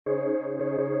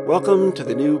Welcome to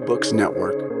the New Books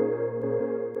Network.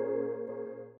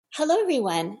 Hello,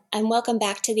 everyone, and welcome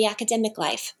back to The Academic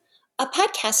Life, a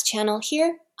podcast channel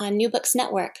here on New Books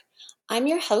Network. I'm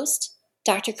your host,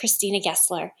 Dr. Christina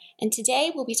Gessler, and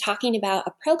today we'll be talking about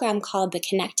a program called the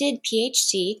Connected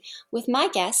PhD with my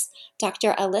guests,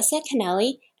 Dr. Alyssa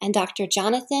Kennelly and Dr.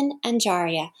 Jonathan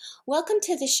Anjaria. Welcome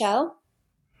to the show.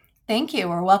 Thank you.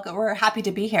 We're happy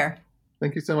to be here.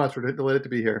 Thank you so much. We're delighted to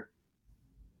be here.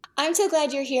 I'm so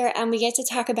glad you're here, and we get to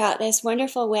talk about this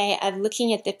wonderful way of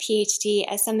looking at the PhD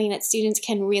as something that students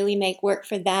can really make work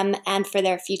for them and for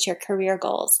their future career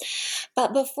goals.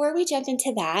 But before we jump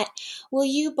into that, will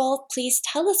you both please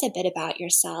tell us a bit about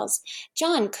yourselves?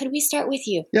 John, could we start with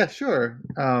you? Yeah, sure.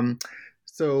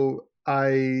 So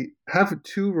I have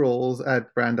two roles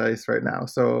at Brandeis right now.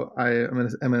 So I'm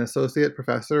an associate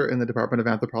professor in the Department of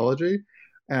Anthropology,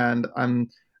 and I'm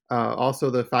also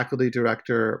the faculty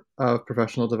director of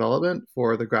professional development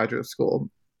for the graduate school.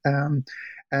 So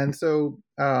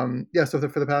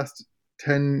for the past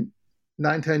 10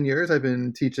 years, I've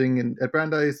been teaching at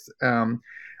Brandeis.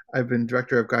 I've been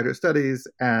director of graduate studies,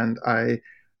 and I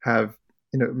have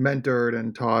mentored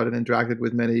and taught and interacted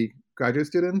with many graduate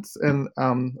students. And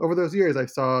over those years, I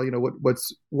saw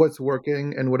what's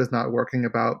working and what is not working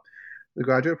about the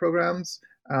graduate programs.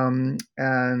 And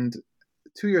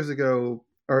 2 years ago,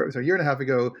 a year and a half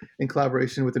ago, in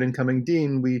collaboration with an incoming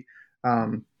dean, we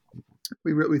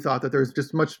thought that there's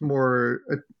just much more.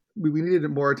 We needed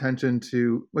more attention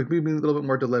to being a little bit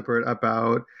more deliberate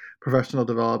about professional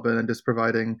development and just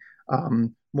providing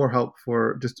more help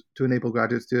to enable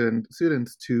graduate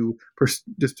students to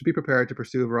be prepared to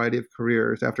pursue a variety of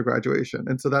careers after graduation.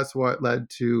 And so that's what led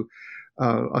to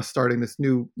us starting this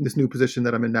new position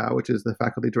that I'm in now, which is the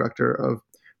faculty director of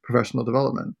professional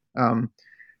development.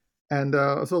 So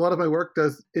a lot of my work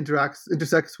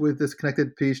intersects with this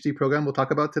connected PhD program we'll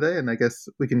talk about today, and I guess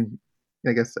we can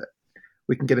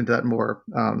get into that more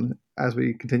as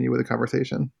we continue with the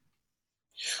conversation.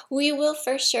 We will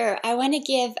for sure. I want to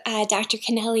give Dr.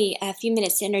 Kennelly a few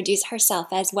minutes to introduce herself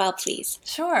as well, please.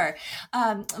 Sure.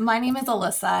 My name is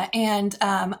Alyssa, and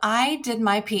I did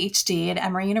my PhD at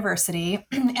Emory University,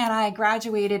 and I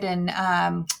graduated in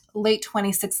late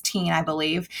 2016, I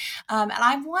believe. And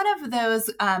I'm one of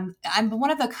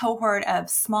the cohort of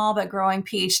small but growing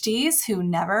PhDs who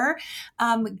never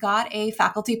got a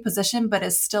faculty position, but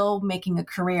is still making a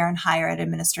career in higher ed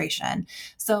administration.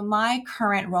 So my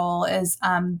current role is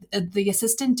the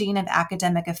Assistant Dean of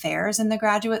Academic Affairs in the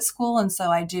graduate school. And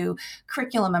so I do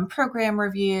curriculum and program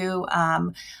review,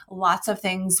 lots of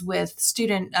things with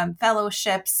student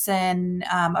fellowships and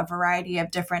a variety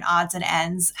of different odds and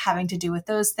ends having to do with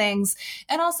those things,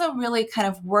 and also really kind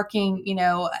of working,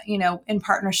 in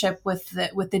partnership with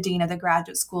the dean of the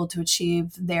graduate school to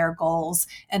achieve their goals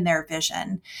and their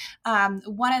vision.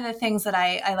 One of the things that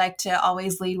I like to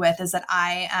always lead with is that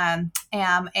I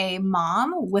am a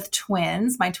mom with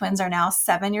twins. My twins are now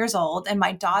 7 years old, and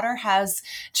my daughter has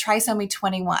trisomy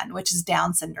 21, which is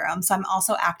Down syndrome. So I'm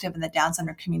also active in the Down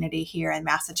syndrome community here in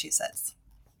Massachusetts.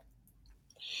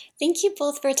 Thank you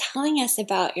both for telling us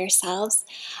about yourselves.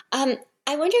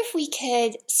 I wonder if we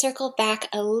could circle back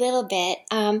a little bit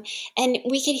and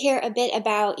we could hear a bit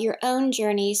about your own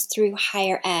journeys through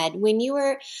higher ed. When you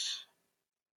were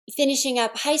finishing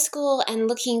up high school and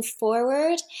looking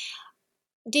forward,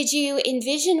 did you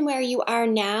envision where you are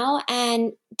now?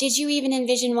 And did you even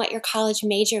envision what your college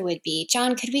major would be?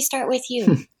 John, could we start with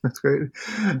you? That's great.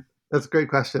 That's a great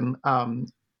question. When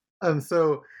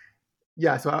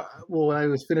I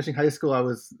was finishing high school, I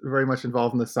was very much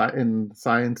involved in the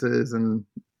sciences and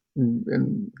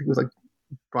it was like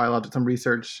biological, some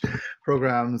research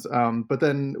programs. But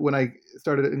then when I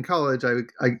started in college, I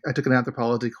took an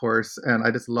anthropology course, and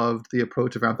I just loved the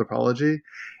approach of anthropology.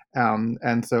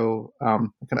 So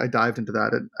I dived into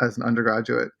that as an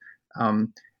undergraduate.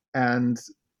 One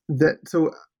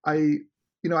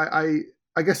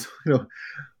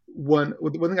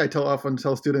thing I often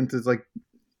tell students is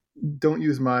don't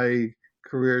use my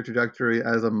career trajectory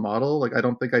as a model. I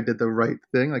don't think I did the right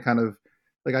thing. I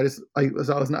was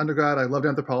an undergrad. I loved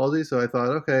anthropology. So I thought,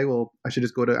 okay, well, I should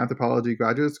just go to anthropology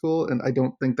graduate school. And I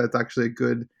don't think that's actually a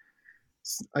good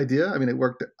idea. I mean, it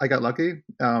worked. I got lucky.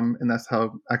 And that's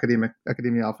how academia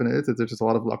often is. There's just a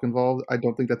lot of luck involved. I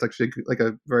don't think that's actually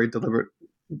a very deliberate,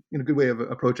 good way of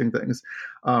approaching things.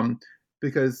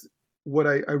 Because what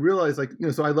I realized,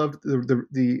 so I loved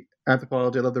the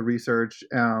anthropology. I love the research.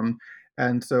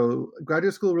 And so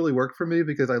graduate school really worked for me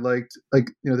because I liked, the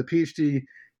PhD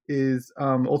is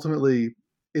ultimately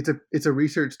it's a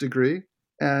research degree,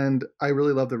 and I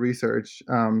really love the research.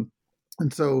 And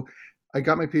so I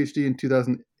got my PhD in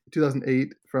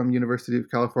 2008 from University of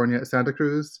California at Santa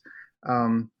Cruz.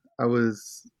 I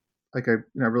was like,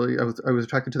 I was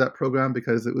attracted to that program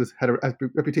because it had a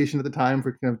reputation at the time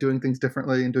for kind of doing things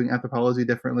differently and doing anthropology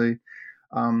differently.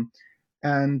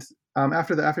 And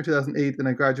after 2008, then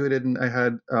I graduated and I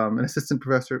had an assistant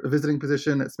professor, a visiting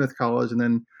position at Smith College, and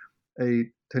then a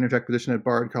tenure track position at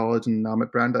Bard College, and now I'm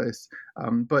at Brandeis.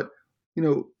 But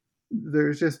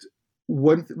there's just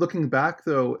looking back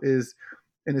though is,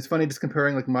 and it's funny just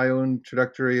comparing like my own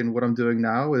trajectory and what I'm doing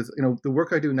now is, the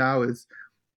work I do now is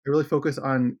I really focus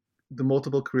on the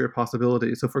multiple career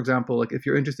possibilities. So for example, like if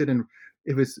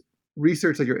it's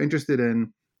research that you're interested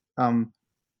in,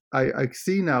 I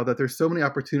see now that there's so many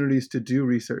opportunities to do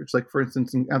research. Like for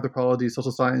instance, in anthropology,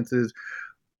 social sciences,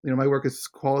 my work is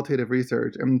qualitative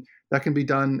research, and that can be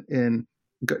done in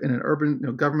an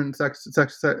urban, government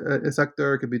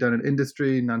sector. It could be done in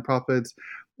industry, nonprofits,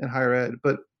 and higher ed.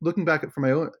 But looking back from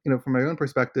my own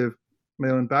perspective, my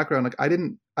own background, like I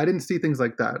didn't see things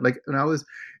like that. Like when I was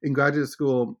in graduate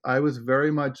school, I was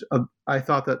very much I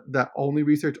thought that only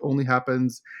research only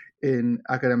happens in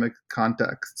academic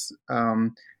contexts.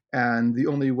 And the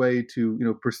only way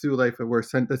to pursue life where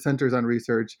the centers on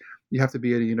research, you have to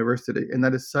be at a university, and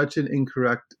that is such an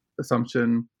incorrect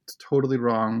assumption. It's totally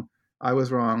wrong. I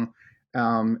was wrong,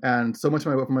 and so much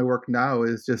of my work now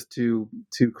is just to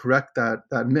correct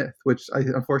that myth, which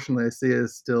unfortunately I see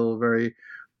is still very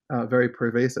very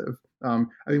pervasive. I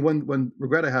mean, one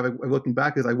regret I have looking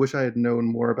back is I wish I had known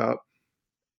more about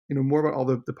all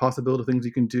the possibility things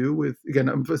you can do with. Again,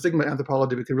 I'm sticking about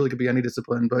anthropology, but it could be any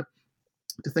discipline, but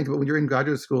to think about when you're in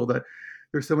graduate school that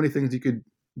there's so many things you could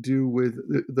do with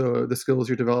the skills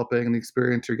you're developing and the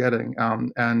experience you're getting.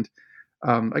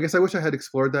 I guess I wish I had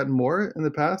explored that more in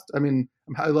the past. I mean,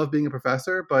 I love being a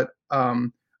professor, but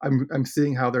I'm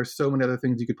seeing how there's so many other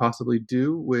things you could possibly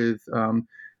do with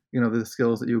the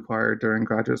skills that you acquired during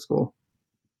graduate school.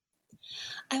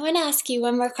 I want to ask you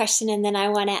one more question, and then I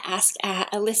want to ask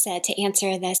Alyssa to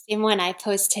answer the same one I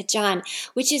posed to John,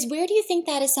 which is, where do you think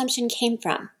that assumption came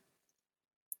from?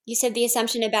 You said the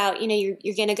assumption about,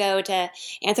 you're going to go to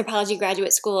anthropology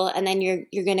graduate school and then you're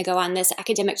going to go on this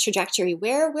academic trajectory.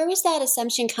 Where was that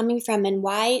assumption coming from, and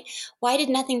why did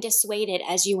nothing dissuade it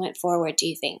as you went forward, do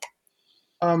you think?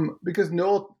 Because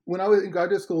when I was in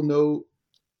graduate school,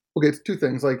 it's two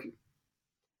things. Like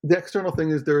the external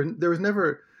thing is there was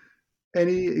never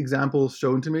any examples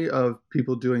shown to me of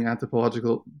people doing anthropology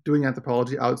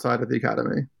outside of the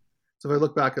academy. So if I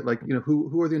look back at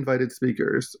who are the invited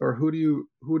speakers, or who do you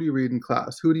read in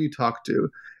class, who do you talk to,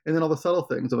 and then all the subtle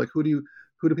things of like who do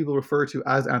people refer to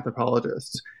as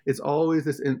anthropologists. It's always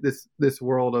this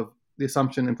world of the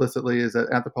assumption implicitly is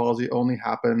that anthropology only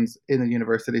happens in a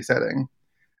university setting,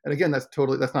 and again that's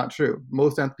not true.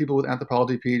 Most people with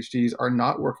anthropology PhDs are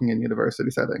not working in university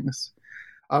settings.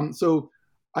 So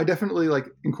I definitely that's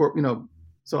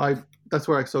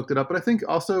where I soaked it up. But I think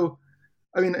also,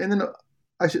 and then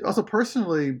I should also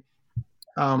personally,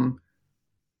 I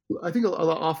think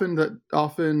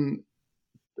often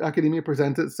academia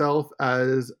presents itself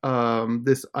as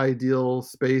this ideal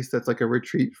space that's like a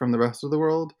retreat from the rest of the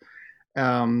world.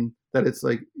 That it's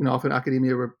often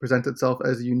academia presents itself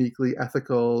as uniquely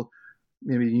ethical,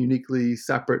 maybe uniquely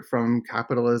separate from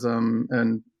capitalism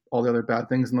and all the other bad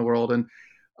things in the world. And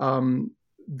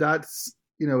that's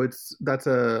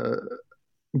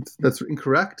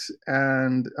incorrect,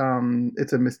 and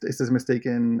it's a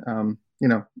mistaken.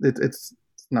 It's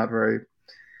not very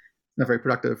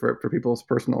productive for people's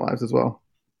personal lives as well.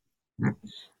 But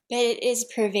it is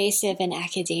pervasive in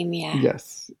academia.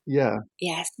 Yes. Yeah.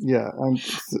 Yes. Yeah.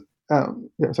 Yeah.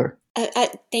 Sorry.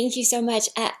 Thank you so much.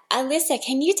 Alyssa,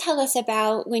 can you tell us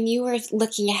about when you were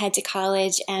looking ahead to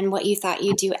college and what you thought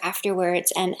you'd do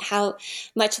afterwards, and how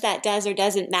much that does or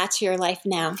doesn't match your life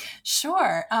now?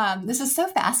 Sure. This is so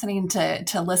fascinating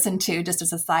to listen to, just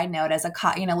as a side note, as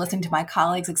listening to my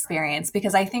colleagues' experience,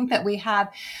 because I think that we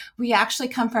actually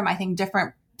come from, I think,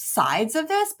 different sides of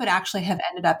this, but actually have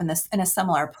ended up in a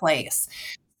similar place.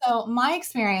 So my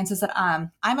experience is that I'm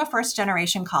a first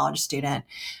generation college student,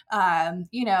 I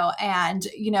don't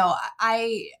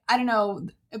know,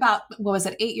 about,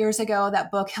 8 years ago, that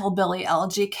book Hillbilly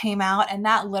Elegy came out, and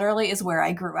that literally is where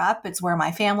I grew up. It's where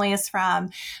my family is from.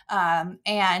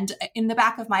 And in the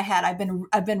back of my head, I've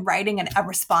been writing a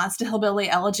response to Hillbilly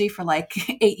Elegy for like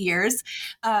 8 years,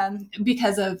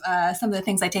 because of some of the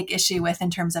things I take issue with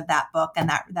in terms of that book and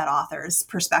that author's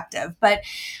perspective. But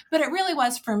it really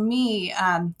was, for me,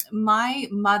 my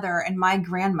mother and my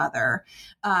grandmother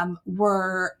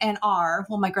were and are,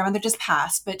 well, my grandmother just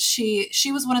passed, but she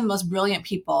was one of the most brilliant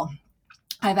people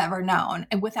I've ever known,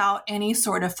 and without any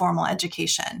sort of formal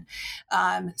education.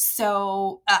 And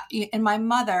my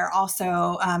mother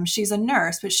also, she's a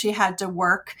nurse, but she had to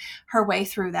work her way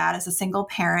through that as a single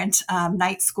parent,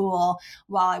 night school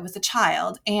while I was a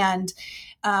child. And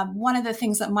one of the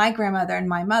things that my grandmother and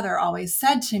my mother always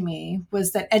said to me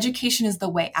was that education is the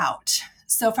way out.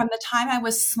 So from the time I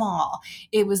was small,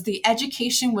 it was the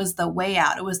education was the way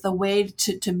out. It was the way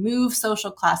to move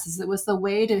social classes. It was the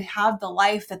way to have the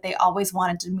life that they always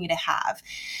wanted me to have.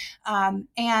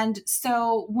 And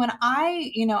so when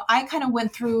I kind of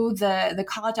went through the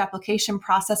college application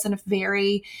process in a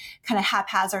very kind of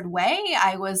haphazard way.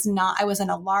 I was in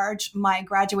a large, my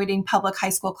graduating public high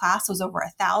school class was over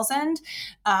 1,000.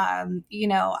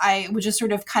 I was just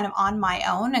sort of kind of on my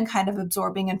own and kind of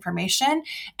absorbing information.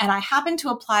 And I happened to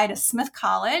apply to Smith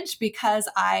College because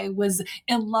I was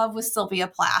in love with Sylvia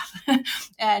Plath.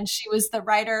 And she was the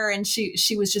writer, and she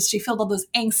filled all those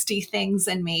angsty things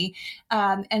in me.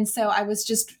 And so I was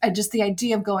just the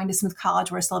idea of going to Smith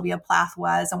College where Sylvia Plath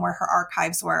was and where her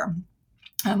archives were.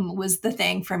 Was the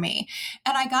thing for me.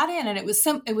 And I got in, and it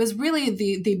was really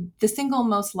the single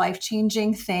most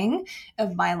life-changing thing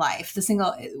of my life,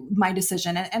 my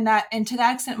decision. And to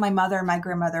that extent, my mother and my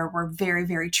grandmother were very,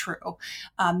 very true.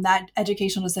 That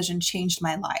educational decision changed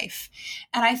my life.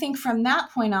 And I think from that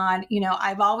point on,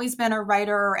 I've always been a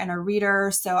writer and a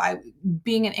reader. So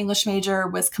being an English major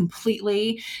was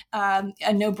completely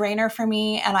a no-brainer for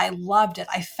me. And I loved it.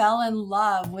 I fell in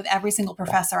love with every single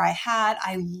professor I had.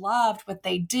 I loved what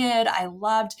they did. I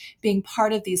loved being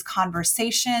part of these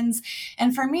conversations.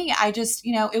 And for me, I just,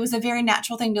 it was a very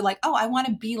natural thing to I want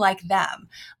to be like them.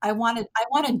 I want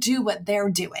to do what they're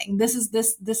doing. This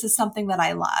is something that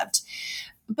I loved.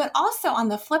 But also on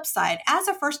the flip side, as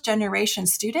a first generation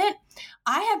student,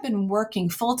 I have been working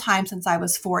full time since I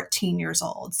was 14 years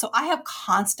old. So I have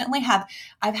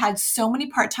I've had so many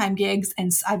part-time gigs,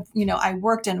 and I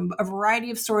worked in a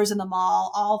variety of stores in the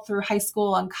mall all through high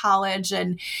school and college.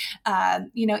 And,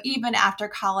 even after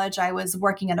college, I was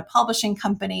working in a publishing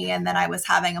company, and then I was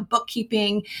having a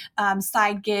bookkeeping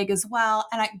side gig as well.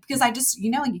 And because I just,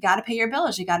 you got to pay your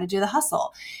bills, you got to do the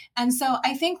hustle. And so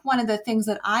I think one of the things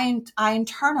that I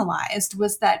internalized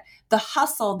was that the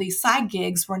hustle, these side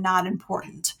gigs were not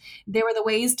important. They were the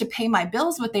ways to pay my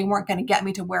bills, but they weren't going to get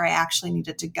me to where I actually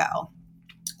needed to go.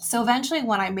 So eventually,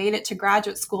 when I made it to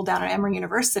graduate school down at Emory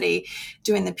University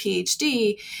doing the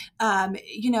PhD,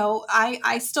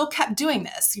 I still kept doing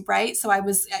this, right? So I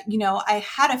was, I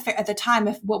had at the time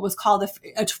what was called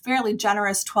a fairly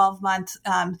generous 12-month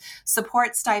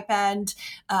support stipend,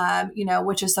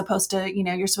 which is supposed to,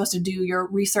 you're supposed to do your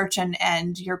research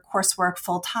and your coursework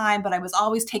full time. But I was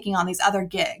always taking on these other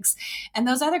gigs, and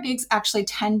those other gigs actually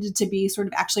tended to be sort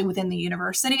of actually within the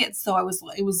university. So it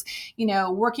was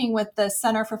working with the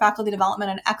Center for Faculty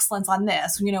Development and Excellence on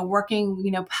this,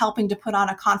 working, helping to put on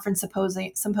a conference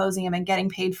symposium and getting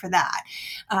paid for that,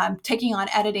 taking on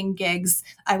editing gigs.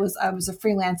 I was a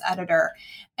freelance editor.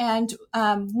 And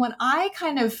when I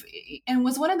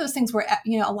was one of those things where,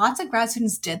 lots of grad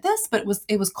students did this, but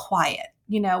it was quiet.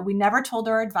 We never told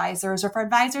our advisors, or if our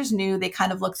advisors knew, they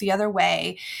kind of looked the other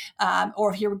way.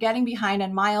 Or if you were getting behind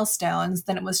on milestones,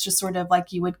 then it was just sort of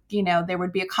like you would, there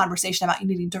would be a conversation about you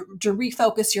needing to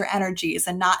refocus your energies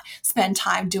and not spend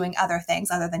time doing other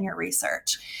things other than your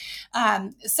research.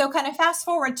 So kind of fast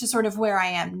forward to sort of where I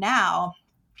am now.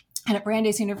 And at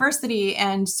Brandeis University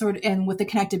and with the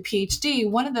Connected PhD,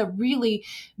 one of the really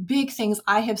big things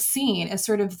I have seen is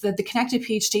sort of the Connected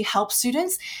PhD helps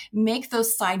students make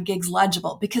those side gigs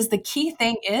legible, because the key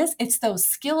thing is it's those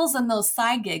skills and those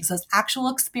side gigs, those actual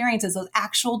experiences, those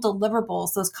actual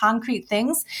deliverables, those concrete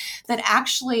things that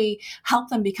actually help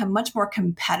them become much more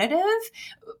competitive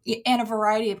in a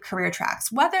variety of career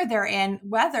tracks, whether they're in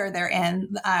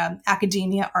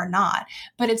academia or not.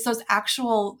 But it's those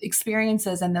actual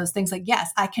experiences and those things like,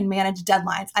 yes, I can manage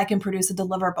deadlines. I can produce a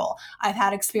deliverable. I've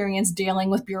had experience dealing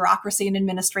with bureaucracy and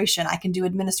administration. I can do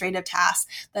administrative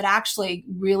tasks that actually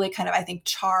really kind of, I think,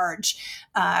 charge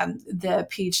the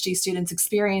PhD students'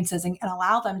 experiences and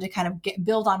allow them to kind of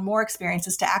build on more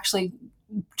experiences to actually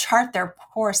chart their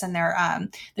course and their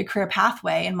career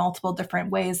pathway in multiple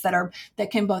different ways that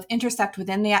can both intersect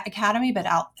within the academy, but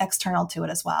out external to it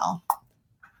as well.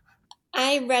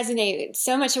 I resonate.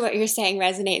 So much of what you're saying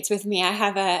resonates with me. I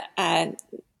have a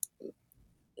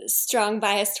strong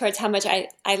bias towards how much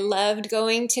I loved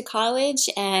going to college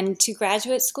and to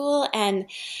graduate school. And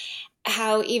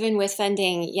how even with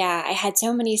funding, yeah, I had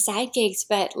so many side gigs,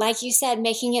 but like you said,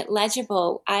 making it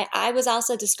legible. I was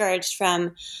also discouraged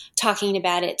from talking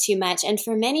about it too much. And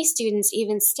for many students,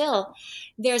 even still,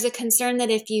 there's a concern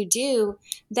that if you do,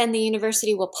 then the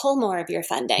university will pull more of your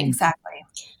funding. Exactly.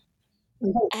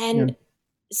 And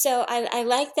so I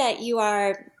like that you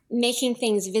are making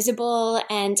things visible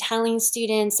and telling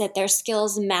students that their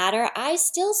skills matter. I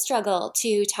still struggle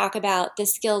to talk about the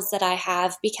skills that I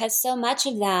have because so much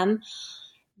of them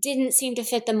didn't seem to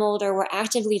fit the mold or were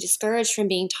actively discouraged from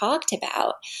being talked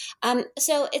about.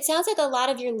 So it sounds like a lot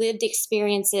of your lived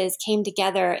experiences came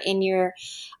together in your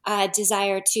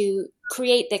desire to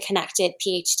create the Connected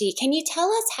PhD. Can you tell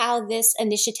us how this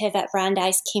initiative at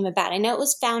Brandeis came about? I know it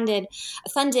was funded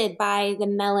by the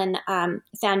Mellon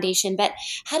Foundation, but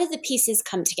how did the pieces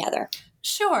come together?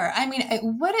 Sure. I mean,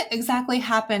 what exactly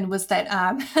happened was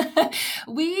that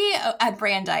we at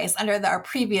Brandeis, under our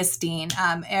previous dean,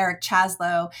 Eric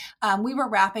Chaslow, we were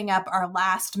wrapping up our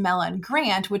last Mellon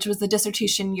grant, which was the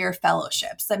dissertation year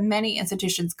fellowships that many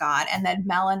institutions got. And then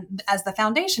Mellon, as the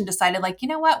foundation, decided, like, you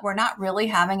know what, we're not really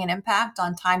having an impact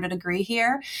on time to degree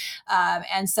here.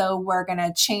 And so we're going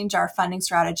to change our funding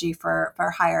strategy for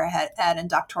higher ed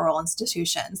and doctoral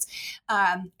institutions.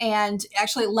 And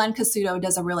actually, Len Casuto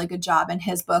does a really good job in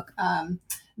his book,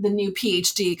 The New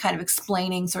PhD, kind of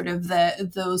explaining sort of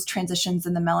those transitions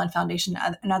in the Mellon Foundation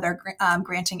and other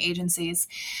granting agencies.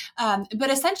 But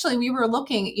essentially, we were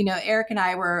looking, Eric and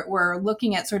I were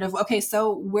looking at sort of, okay,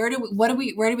 so where do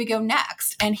we go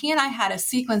next? And he and I had a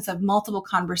sequence of multiple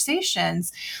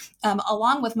conversations,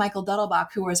 along with Michael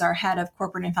Duddlebach, who was our head of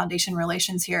corporate and foundation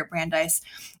relations here at Brandeis,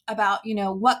 about,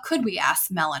 what could we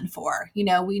ask Mellon for?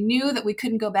 We knew that we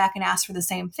couldn't go back and ask for the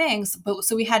same things, but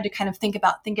so we had to kind of think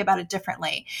about it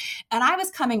differently. And I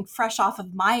was coming fresh off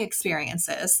of my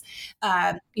experiences,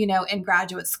 in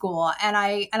graduate school. And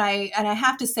I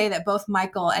have to say that both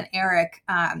Michael and Eric,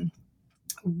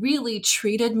 really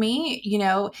treated me,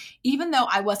 even though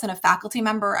I wasn't a faculty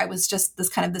member, I was just this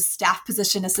kind of the staff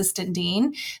position assistant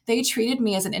dean. They treated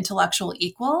me as an intellectual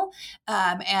equal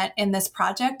in this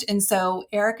project. And so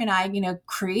Eric and I,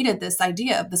 created this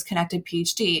idea of this Connected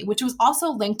PhD, which was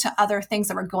also linked to other things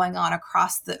that were going on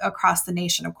across the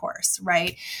nation, of course,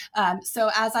 right? So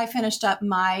as I finished up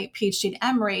my PhD at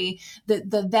Emory,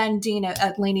 the then dean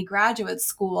at Laney Graduate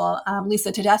School,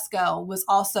 Lisa Tedesco, was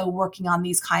also working on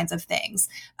these kinds of things.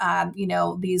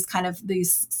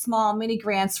 These small mini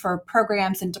grants for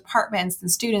programs and departments and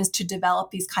students to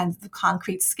develop these kinds of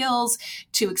concrete skills,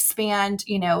 to expand,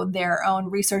 their own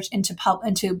research into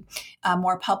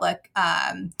more public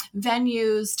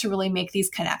venues, to really make these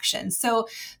connections. So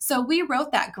we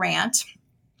wrote that grant.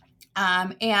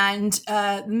 And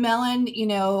Mellon,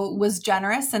 was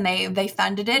generous, and they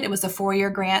funded it. It was a 4-year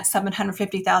grant,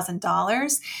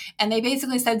 $750,000. And they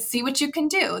basically said, see what you can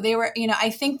do. They were, I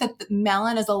think that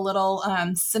Mellon is a little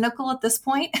cynical at this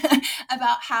point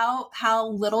about how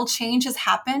little change has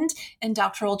happened in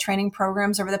doctoral training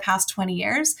programs over the past 20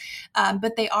 years.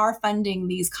 But they are funding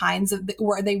these kinds of,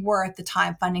 or they were at the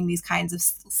time funding these kinds of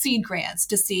seed grants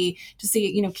to see,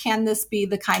 can this be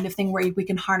the kind of thing where we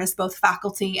can harness both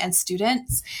faculty and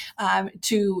students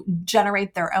to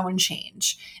generate their own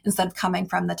change instead of coming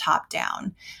from the top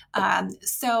down.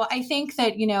 So I think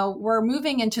that, we're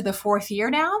moving into the 4th year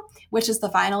now, which is the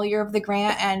final year of the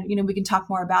grant. And, we can talk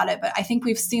more about it, but I think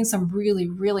we've seen some really,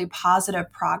 really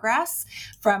positive progress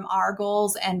from our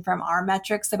goals and from our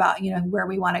metrics about, where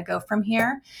we want to go from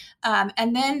here.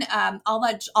 And then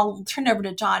I'll turn it over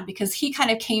to John, because he kind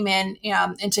of came in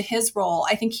into his role.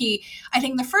 I think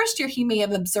the first year he may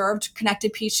have observed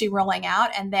Connected PhD rolling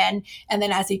out, and then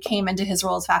as he came into his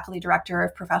role as faculty director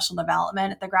of professional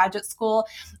development at the graduate school,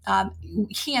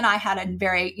 he and I had a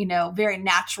very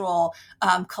natural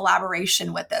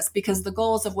collaboration with this, because the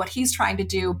goals of what he's trying to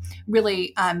do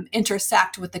really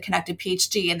intersect with the Connected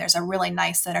PhD, and there's a really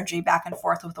nice synergy back and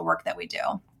forth with the work that we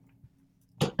do.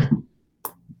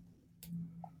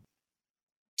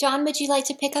 John, would you like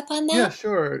to pick up on that? Yeah,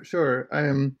 sure.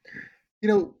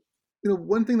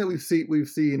 One thing that we've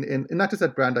seen in not just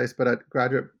at Brandeis, but at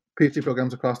graduate PhD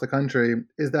programs across the country,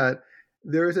 is that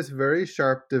there is this very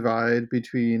sharp divide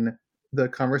between the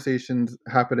conversations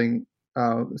happening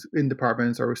in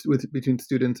departments or between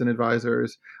students and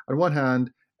advisors on one hand,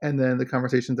 and then the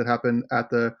conversations that happen at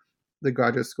the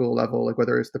graduate school level, like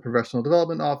whether it's the professional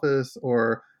development office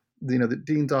or the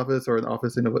dean's office or an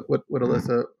office, what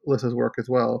Alyssa's work as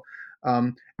well.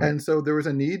 And so there was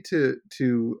a need to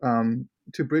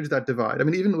bridge that divide. I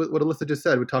mean, even what Alyssa just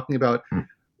said, we're talking about in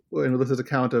Alyssa's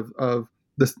account of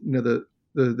this,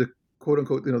 the quote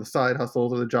unquote, the side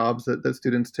hustles or the jobs that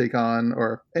students take on,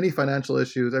 or any financial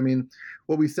issues. I mean,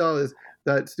 what we saw is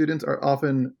that students are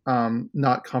often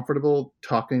not comfortable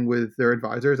talking with their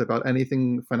advisors about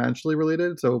anything financially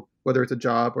related. So whether it's a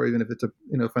job or even if it's a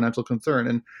financial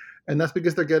concern, and that's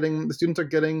because the students are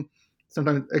getting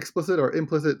sometimes explicit or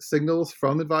implicit signals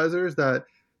from advisors that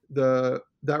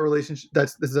that relationship,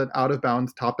 this is an out of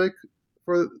bounds topic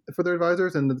for their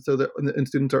advisors, and so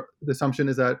the assumption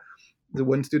is that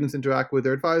when students interact with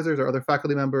their advisors or other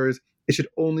faculty members, it should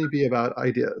only be about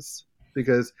ideas,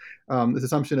 because this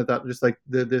assumption of that just like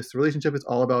this relationship is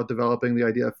all about developing the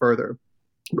idea further.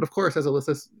 But of course, as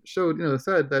Alyssa showed,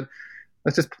 said that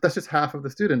that's just half of the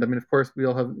student. I mean, of course, we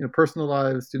all have personal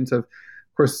lives. Students have,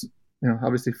 of course,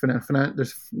 obviously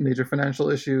there's major financial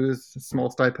issues, small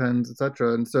stipends,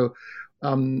 etc. And so,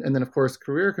 and then of course,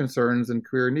 career concerns and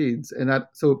career needs. And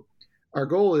so our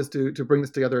goal is to bring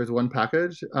this together as one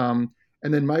package. And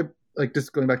then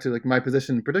just going back to my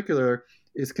position in particular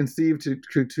is conceived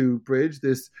to bridge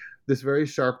this very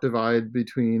sharp divide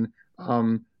between I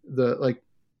don't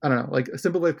know, a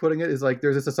simple way of putting it is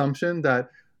there's this assumption that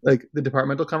the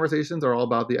departmental conversations are all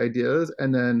about the ideas,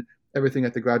 and then everything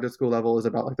at the graduate school level is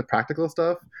about the practical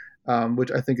stuff,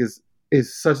 which I think is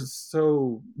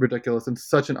so ridiculous and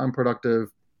such an unproductive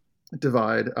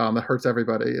divide that hurts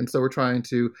everybody. And so we're trying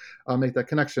to make that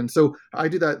connection. So I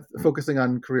do that focusing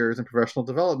on careers and professional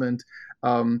development.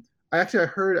 I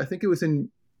heard, I think it was in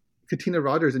Katina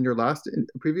Rogers in your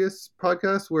previous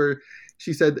podcast, where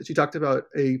she said that she talked about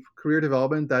a career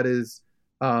development that is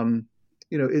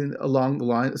along the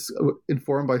lines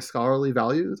informed by scholarly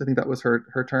values. I think that was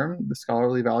her term, the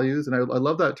scholarly values. And I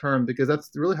love that term, because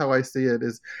that's really how I see it.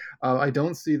 Is I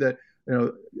don't see that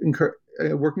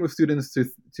working with students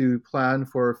to plan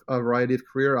for a variety of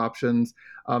career options.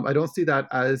 I don't see that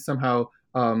as somehow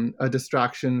a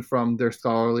distraction from their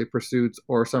scholarly pursuits,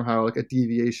 or somehow a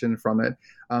deviation from it.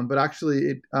 But actually,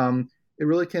 it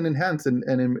really can enhance and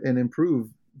improve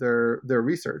their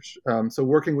research. So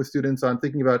working with students on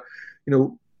thinking about,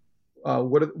 but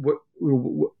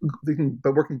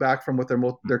working back from what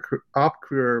their op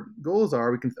career goals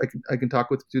are, I can talk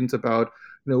with students about,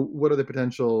 what are the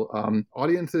potential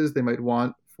audiences they might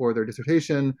want for their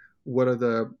dissertation. What's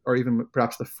the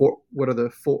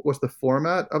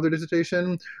format of their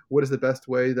dissertation? What is the best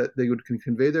way that they can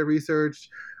convey their research?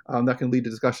 That can lead to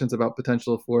discussions about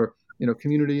potential for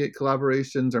community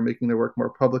collaborations or making their work more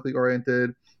publicly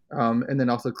oriented, and then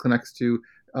also connects to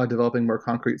developing more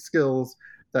concrete skills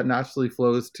that naturally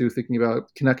flows to thinking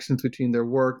about connections between their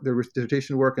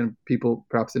dissertation work, and people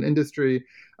perhaps in industry.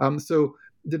 So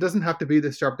there doesn't have to be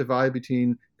this sharp divide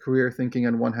between career thinking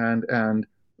on one hand and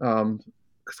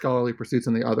scholarly pursuits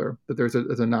on the other, that there's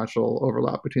a natural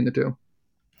overlap between the two.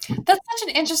 That's such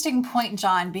an interesting point,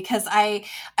 John, because I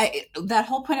that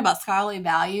whole point about scholarly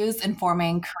values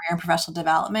informing career and professional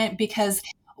development, because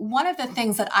one of the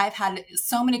things that I've had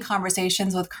so many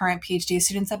conversations with current PhD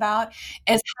students about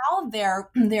is how their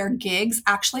gigs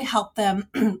actually help them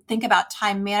think about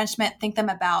time management, think them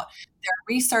about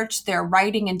their research, their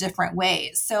writing in different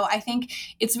ways. So I think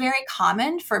it's very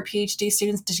common for PhD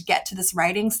students to get to this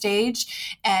writing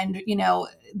stage, and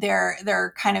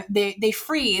they're kind of they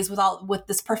freeze with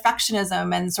this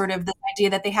perfectionism and sort of this idea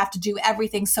that they have to do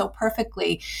everything so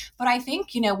perfectly. But I think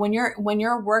when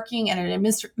you're working in an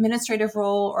administrative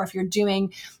role, or if you're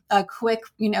doing a quick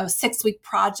 6-week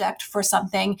project for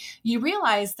something, you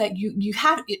realize that you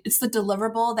have, it's the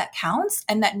deliverable that counts,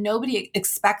 and that nobody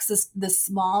expects this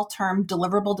small term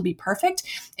deliverable to be perfect.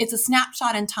 It's a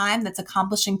snapshot in time that's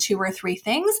accomplishing 2 or 3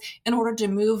 things in order to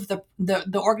move the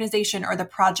organization or the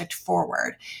project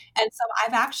forward. And so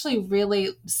I've actually really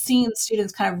seen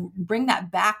students kind of bring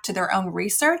that back to their own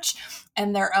research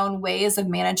and their own ways of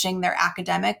managing their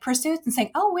academic pursuits, and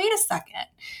saying, oh, wait a second,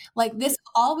 this is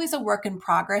always a work in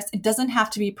progress. It doesn't have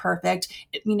to be perfect.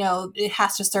 It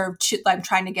has to serve I'm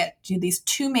trying to get these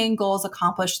 2 main goals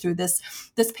accomplished through this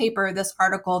paper, this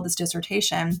article, this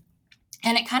dissertation.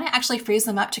 And it kind of actually frees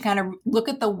them up to kind of look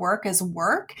at the work, as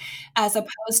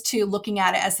opposed to looking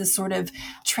at it as this sort of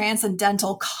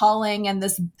transcendental calling and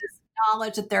this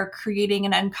knowledge that they're creating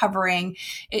and uncovering.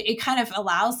 It kind of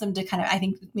allows them to kind of, I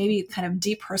think, maybe kind of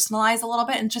depersonalize a little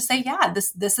bit and just say, yeah, this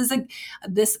thing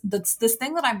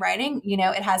that I'm writing,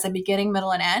 it has a beginning,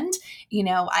 middle, and end.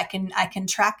 I can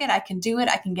track it, I can do it,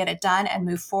 I can get it done and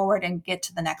move forward and get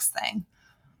to the next thing.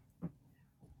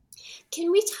 Can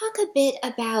we talk a bit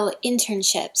about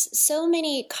internships? So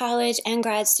many college and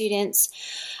grad students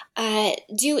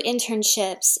do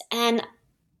internships, and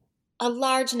a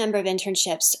large number of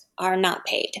internships are not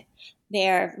paid.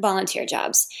 They're volunteer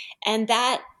jobs. And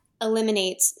that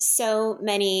eliminates so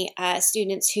many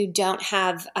students who don't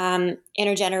have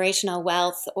intergenerational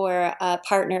wealth or a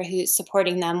partner who's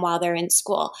supporting them while they're in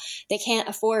school. They can't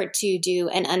afford to do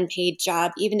an unpaid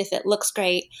job, even if it looks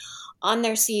great on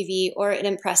their CV or it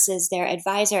impresses their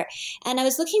advisor. And I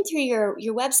was looking through your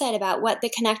website about what the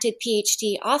Connected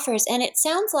PhD offers, and it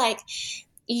sounds like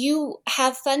you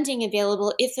have funding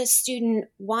available if a student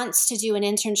wants to do an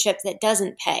internship that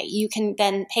doesn't pay. You can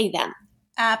then pay them.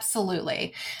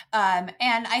 Absolutely. And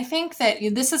I think that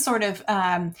this is sort of,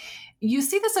 you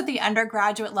see this at the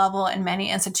undergraduate level in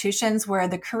many institutions where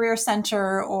the Career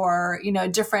Center or,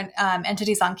 different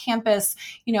entities on campus,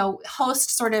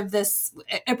 host sort of this,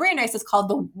 at Brandeis it's called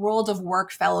the World of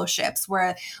Work Fellowships,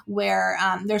 where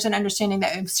there's an understanding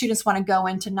that if students want to go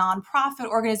into nonprofit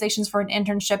organizations for an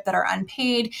internship that are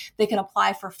unpaid, they can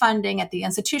apply for funding at the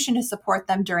institution to support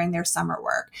them during their summer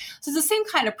work. So it's the same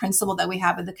kind of principle that we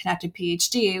have with the Connected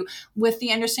PhD, with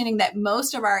the understanding that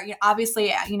most of our, obviously,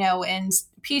 in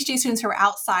PhD students who are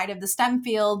outside of the STEM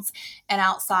fields and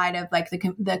outside of like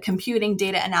the computing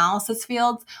data analysis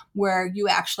fields, where you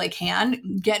actually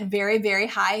can get very, very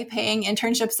high paying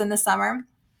internships in the summer.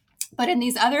 But in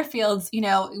these other fields,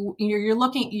 you're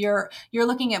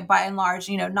looking at by and large,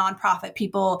 nonprofit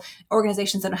people,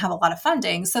 organizations that don't have a lot of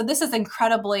funding. So this is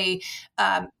incredibly,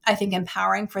 I think,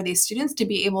 empowering for these students to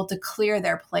be able to clear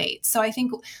their plate. So I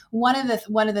think one of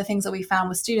the things that we found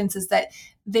with students is that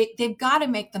they've got to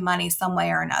make the money some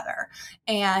way or another.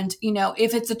 And,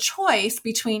 if it's a choice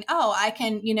between, I'm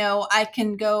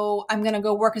going to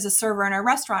go work as a server in a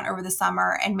restaurant over the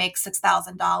summer and make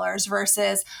 $6,000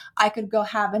 versus I could go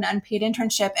have an unpaid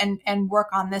internship and work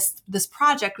on this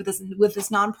project with this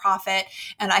nonprofit,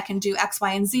 and I can do X,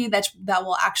 Y, and Z that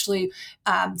will actually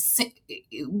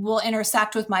will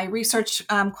intersect with my research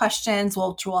questions,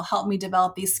 which will help me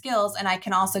develop these skills, and I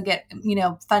can also get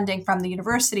funding from the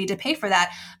university to pay for that.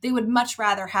 They would much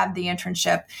rather have the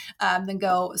internship than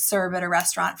go serve at a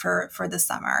restaurant for the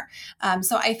summer.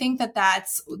 So I think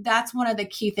that's one of the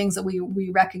key things that we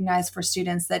recognize for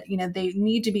students, that they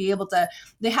need to be able to,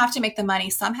 they have to make the money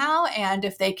somehow, and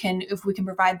if we can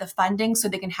provide the funding so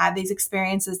they can have these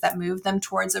experiences that move them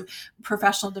towards a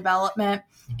professional development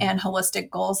and holistic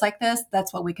goals like this,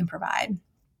 that's what we can provide.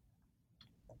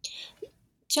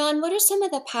 John, what are some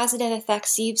of the positive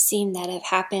effects you've seen that have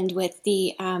happened with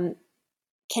the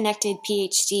Connected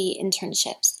PhD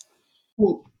internships?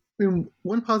 Well,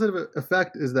 one positive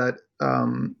effect is that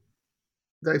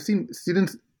that I've seen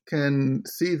students can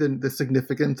see the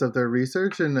significance of their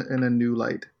research in a new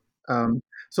light.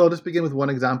 So I'll just begin with one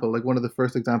example, like one of the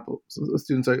first examples. The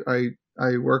students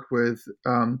I worked with,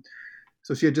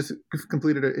 so she had just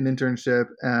completed an internship,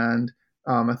 and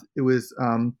it was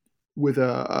with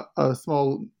a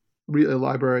small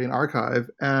library and archive,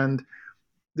 and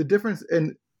the difference.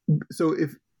 And so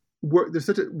if there's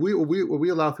what we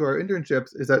allow through our internships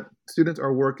is that students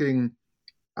are working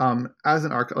as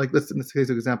an archive, like in this case,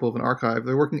 an example of an archive.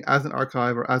 They're working as an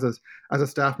archive or as a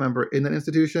staff member in an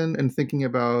institution, and thinking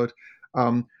about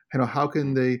how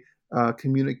can they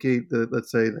communicate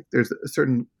let's say, like there's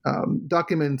certain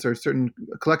documents or certain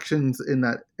collections in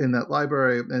that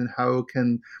library, and how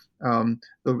can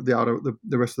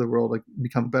the rest of the world like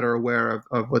become better aware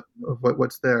of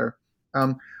what's there.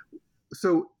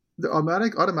 So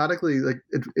automatically, like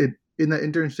it in that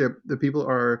internship, the people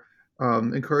are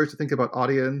encouraged to think about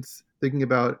audience, thinking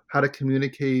about how to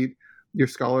communicate your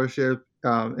scholarship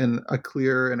in a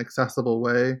clear and accessible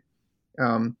way.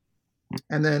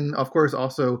 And then, of course,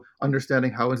 also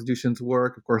understanding how institutions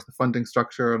work, of course, the funding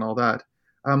structure and all that.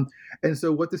 And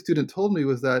so what the student told me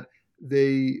was that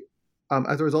they,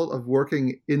 as a result of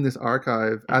working in this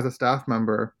archive as a staff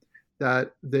member,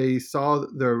 that they saw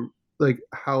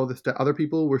how other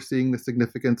people were seeing the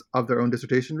significance of their own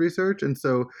dissertation research. And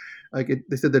so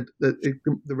they said that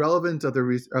the relevance of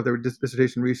their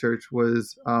dissertation research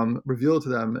was revealed to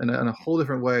them in a whole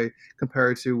different way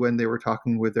compared to when they were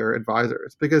talking with their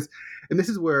advisors. And this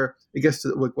is where it gets to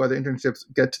why the internships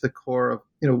get to the core of,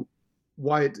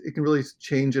 why it can really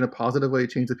change in a positive way,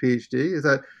 change the PhD, is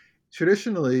that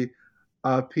traditionally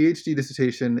a PhD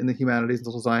dissertation in the humanities and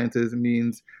social sciences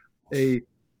means a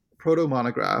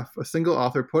proto-monograph, a single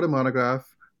author proto-monograph.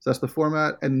 So that's the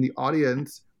format, and the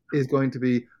audience is going to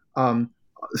be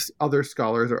other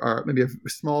scholars or maybe a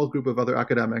small group of other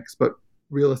academics, but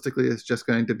realistically it's just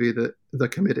going to be the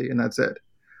committee, and that's it.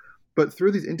 But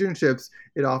through these internships,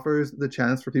 it offers the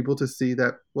chance for people to see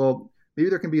that, well, maybe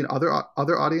there can be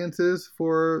other audiences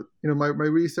for my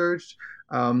research,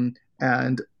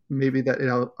 and maybe that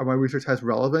my research has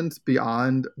relevance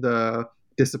beyond the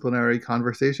disciplinary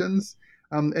conversations.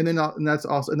 And then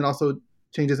also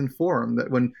changes in form, that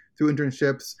when through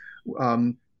internships,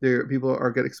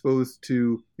 people get exposed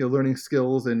to learning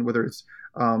skills, and whether it's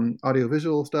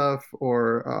audiovisual stuff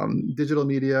or digital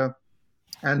media,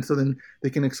 and so then they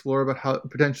can explore about how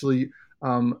potentially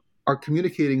are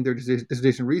communicating their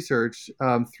dissertation research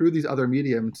through these other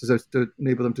mediums to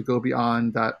enable them to go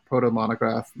beyond that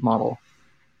proto-monograph model.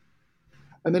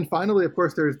 And then finally, of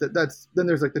course, there's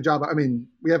like the job. I mean,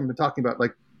 we haven't been talking about,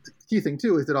 like, the key thing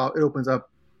too is that it opens up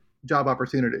job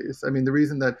opportunities. I mean, the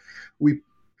reason that we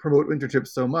promote internships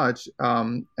so much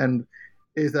and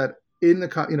is that in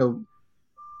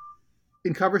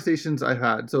conversations I've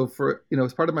had, so for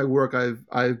as part of my work,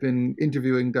 I've been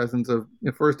interviewing dozens of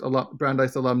first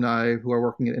Brandeis alumni who are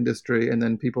working in industry, and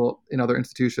then people in other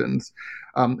institutions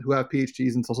who have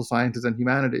PhDs in social sciences and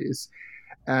humanities.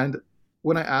 And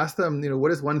when I ask them,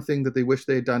 what is one thing that they wish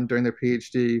they had done during their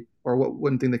PhD, or what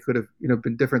one thing that could have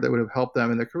been different that would have helped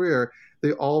them in their career,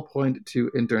 they all point to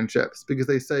internships, because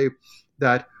they say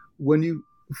that when you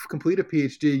complete a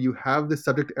PhD, you have the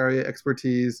subject area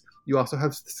expertise. You also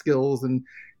have skills in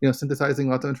synthesizing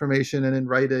lots of information and in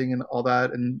writing and all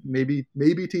that, and maybe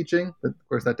teaching. But of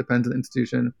course, that depends on the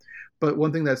institution. But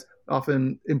one thing that's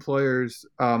often employers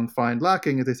find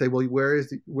lacking is they say, well, where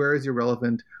is your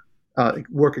relevant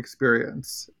work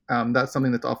experience? That's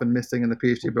something that's often missing in the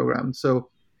PhD program. So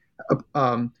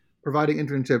providing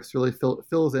internships really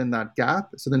fills in that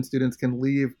gap, so then students can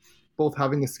leave both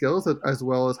having the skills as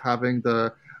well as having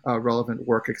the relevant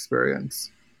work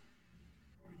experience.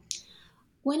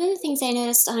 One of the things I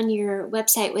noticed on your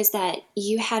website was that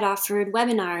you had offered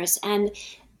webinars, and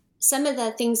some of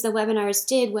the things the webinars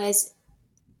did was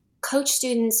coach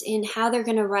students in how they're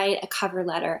going to write a cover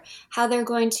letter, how they're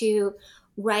going to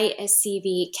write a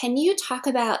CV. Can you talk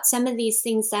about some of these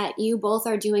things that you both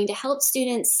are doing to help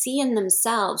students see in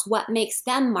themselves what makes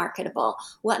them marketable,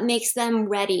 what makes them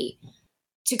ready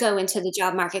to go into the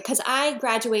job market? Because I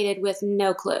graduated with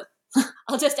no clue.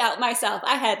 I'll just out myself.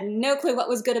 I had no clue what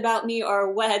was good about me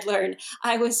or what I'd learned.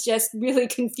 I was just really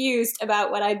confused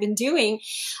about what I'd been doing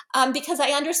because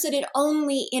I understood it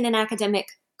only in an academic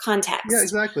context. Yeah,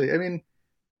 exactly. I mean,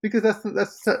 because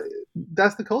that's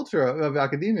the culture of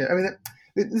academia. I mean,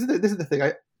 this is the thing.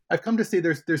 I've come to see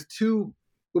there's two,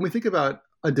 when we think about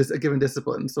a given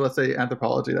discipline. So let's say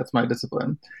anthropology. That's my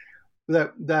discipline.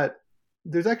 That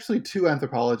there's actually two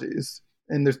anthropologies,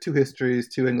 and there's two histories,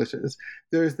 two Englishes.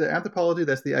 There's the anthropology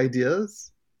that's the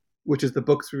ideas, which is the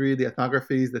books we read, the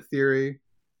ethnographies, the theory,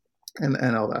 and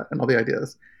all that, and all the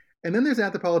ideas. And then there's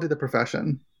anthropology, the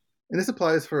profession. And this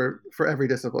applies for every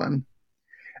discipline.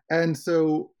 And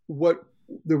so what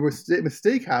the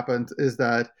mistake happens is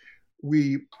that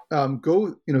we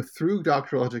go through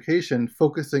doctoral education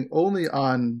focusing only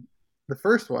on the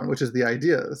first one, which is the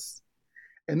ideas.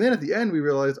 And then at the end, we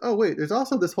realize, oh, wait, there's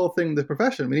also this whole thing, the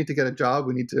profession. We need to get a job.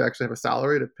 We need to actually have a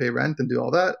salary to pay rent and do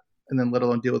all that. And then let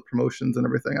alone deal with promotions and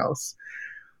everything else.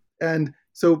 And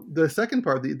so the second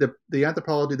part, the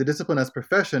anthropology, the discipline as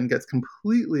profession, gets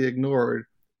completely ignored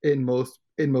in most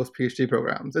PhD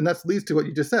programs. And that leads to what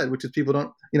you just said, which is people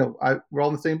don't, we're all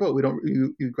in the same boat.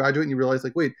 You graduate and you realize,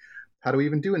 like, wait, how do we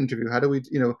even do an interview? How do we,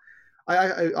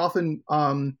 I often,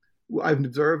 I've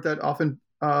observed that often,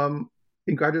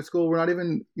 in graduate school, we're not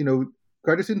even,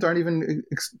 graduate students aren't even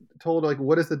told, like,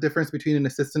 what is the difference between an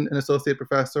assistant and associate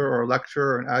professor or a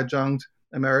lecturer or an adjunct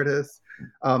emeritus.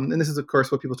 And this is, of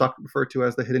course, what people refer to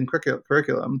as the hidden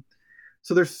curriculum.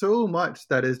 So there's so much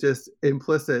that is just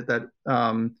implicit that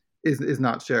is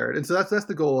not shared. And so that's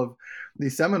the goal of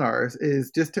these seminars, is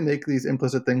just to make these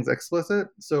implicit things explicit.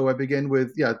 So I begin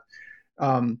with,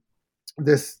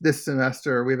 this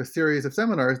semester, we have a series of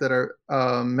seminars that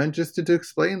are meant just to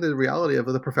explain the reality of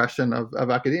the profession of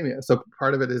academia. So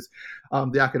part of it is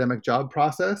the academic job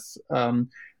process. So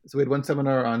we had one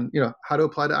seminar on how to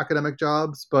apply to academic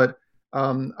jobs, but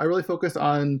I really focused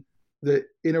on the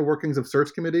inner workings of search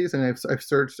committees. And I've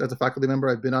searched as a faculty member.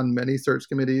 I've been on many search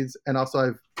committees, and also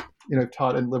I've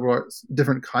taught in liberal arts,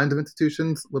 different kinds of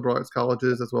institutions, liberal arts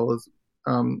colleges, as well as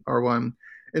R1.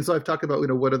 And so I've talked about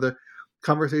what are the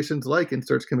conversations like in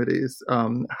search committees,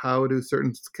 how do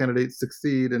certain candidates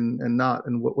succeed and not,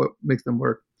 and what makes them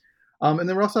work. And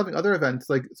then we're also having other events,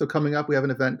 so coming up we have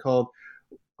an event called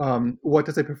What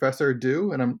Does a Professor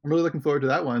Do? And I'm really looking forward to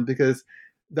that one, because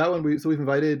that one we've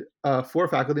invited 4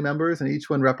 faculty members, and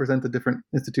each one represents a different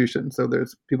institution. So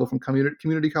there's people from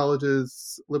community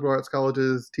colleges, liberal arts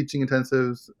colleges, teaching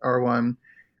intensives, R1.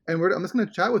 And I'm just going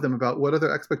to chat with them about what are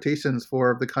their expectations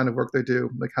for the kind of work they do,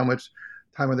 like how much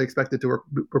time are they expected to work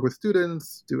with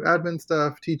students, do admin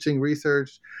stuff, teaching,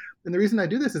 research. And the reason I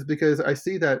do this is because I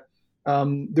see that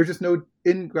there's just no,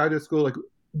 in graduate school, like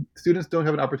students don't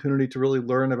have an opportunity to really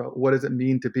learn about what does it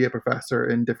mean to be a professor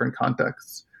in different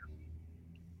contexts.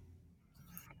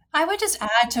 I would just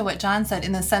add to what John said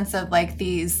in the sense of like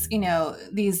these,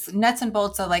 these nuts and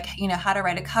bolts of like, how to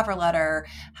write a cover letter,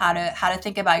 how to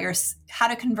think about how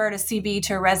to convert a CV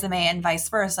to a resume and vice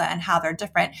versa, and how they're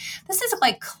different. This is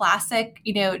like classic,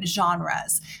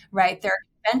 genres, right? There are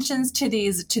conventions to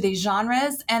these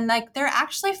genres, and like they're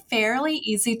actually fairly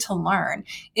easy to learn.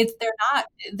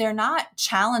 They're not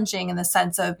challenging in the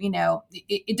sense of,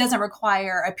 it doesn't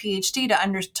require a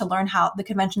PhD to learn how the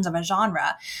conventions of a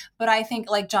genre. But I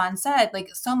think, like John said, like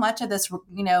so much of this,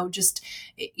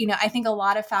 I think a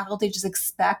lot of faculty just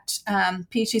expect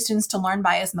PhD students to learn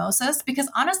by osmosis, because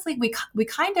honestly, we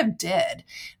kind of did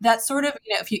that sort of,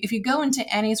 if you go into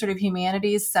any sort of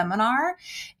humanities seminar,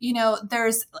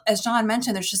 there's, as John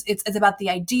mentioned, there's just, it's about the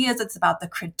ideas, it's about the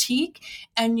critique,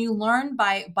 and you learn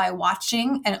by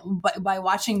watching, and by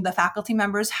watching the faculty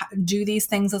members do these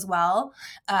things as well.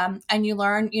 And you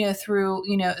learn,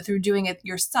 through doing it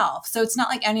yourself. So it's not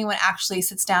like anyone actually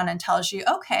sits down and tells you,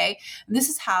 okay, this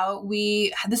is how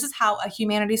a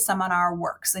humanities seminar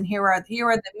works, and here are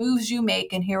the moves you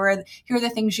make, and here are the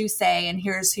things you say, and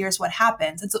here's what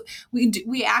happens. And so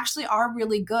we actually are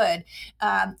really good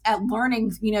at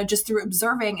learning, just through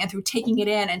observing and through taking it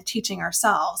in and teaching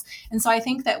ourselves. And so I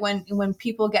think that when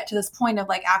people get to this point of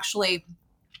like actually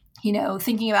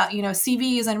thinking about,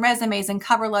 CVs and resumes and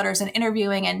cover letters and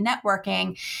interviewing and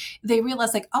networking, they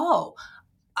realize like, oh,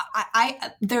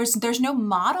 there's no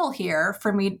model here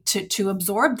for me to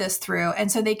absorb this through.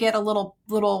 And so they get a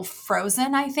little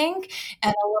frozen, I think,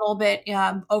 and a little bit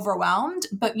overwhelmed.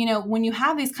 But, when you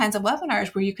have these kinds of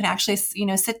webinars where you can actually,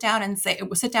 sit down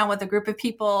with a group of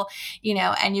people,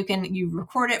 and you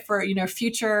record it for,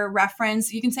 future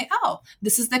reference, you can say, oh,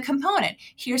 this is the component.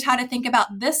 Here's how to think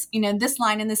about this, this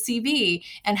line in the CV,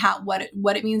 and what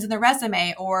it means in the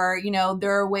resume. Or,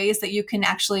 there are ways that you can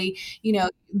actually,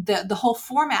 the whole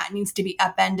format needs to be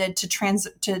upended to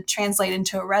translate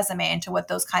into a resume, into what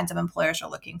those kinds of employers are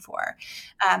looking for.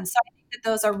 So I think that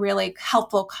those are really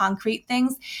helpful, concrete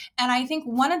things. And I think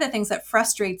one of the things that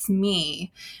frustrates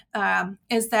me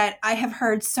is that I have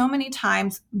heard so many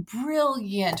times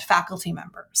brilliant faculty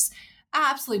members,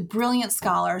 absolutely brilliant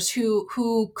scholars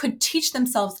who could teach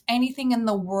themselves anything in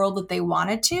the world that they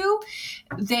wanted to.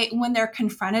 When they're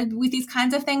confronted with these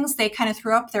kinds of things, they kind of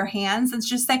throw up their hands and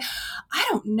just say, I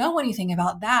don't know anything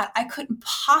about that. I couldn't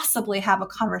possibly have a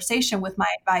conversation with my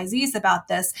advisees about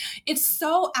this. It's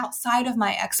so outside of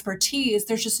my expertise.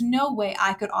 There's just no way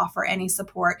I could offer any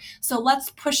support. So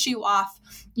let's push you off,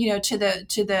 to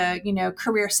the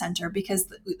career center, because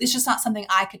it's just not something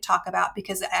I could talk about,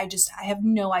 because I have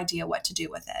no idea what to do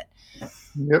with it.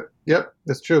 Yep,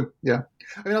 that's true. Yeah,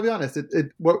 I mean, I'll be honest.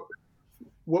 What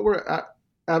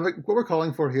we're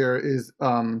calling for here is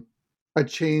a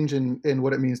change in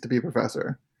what it means to be a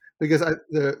professor, because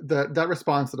that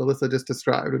response that Alyssa just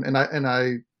described, and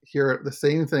I hear the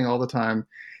same thing all the time.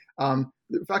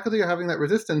 The faculty are having that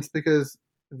resistance because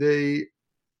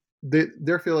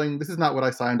they're feeling this is not what I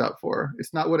signed up for.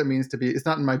 It's not what it means to be. It's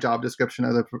not in my job description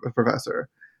as a professor.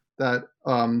 That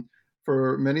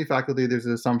for many faculty, there's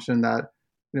an assumption that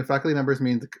faculty members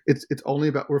means it's only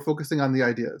about, we're focusing on the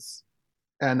ideas,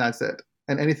 and that's it.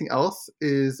 And anything else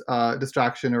is a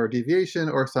distraction or a deviation,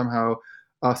 or somehow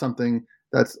something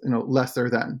that's lesser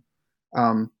than.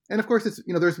 And of course, it's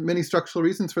there's many structural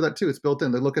reasons for that too. It's built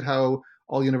in. They look at how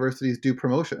all universities do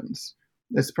promotions.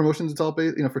 It's all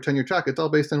based, for tenure track. It's all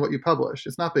based on what you publish.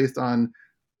 It's not based on,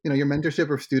 your mentorship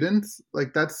of students.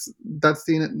 Like that's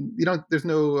seen. You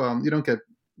don't get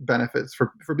benefits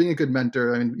for being a good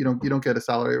mentor. I mean, you don't get a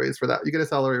salary raise for that. You get a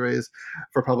salary raise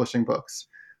for publishing books.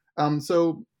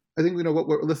 So I think what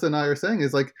Alyssa and I are saying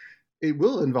is like it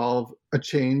will involve a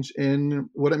change in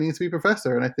what it means to be a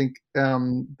professor, and I think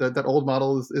that old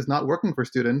model is not working for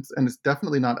students, and it's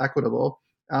definitely not equitable.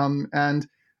 And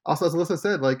also, as Alyssa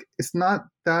said, like it's not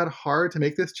that hard to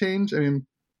make this change. I mean,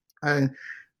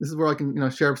 this is where I can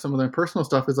share some of my personal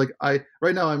stuff. Is like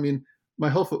right now, I mean,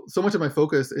 so much of my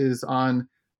focus is on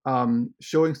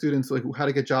showing students like how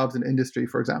to get jobs in industry,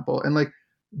 for example, and like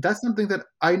that's something that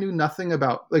I knew nothing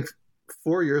about. Like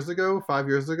 5 years ago,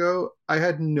 I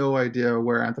had no idea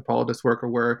where anthropologists work or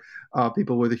where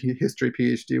people with a history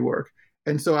PhD work,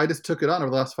 and so I just took it on over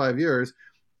the last 5 years.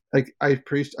 Like I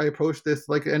approached this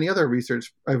like any other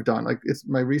research I've done. Like it's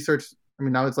my research. I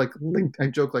mean, now it's like I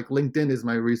joke like LinkedIn is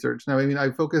my research. Now, I mean,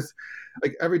 I focus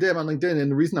like every day I'm on LinkedIn,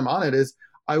 and the reason I'm on it is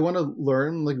I want to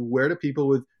learn like where do people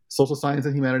with social science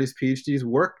and humanities PhDs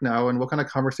work now, and what kind of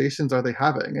conversations are they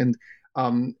having? And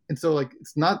so like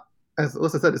it's not, as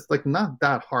Alyssa said, it's like not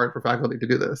that hard for faculty to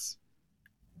do this.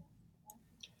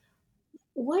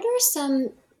 What are some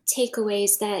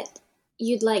takeaways that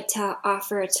you'd like to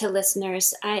offer to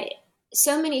listeners?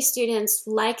 So many students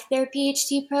like their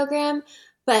PhD program,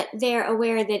 but they're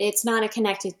aware that it's not a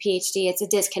connected PhD, it's a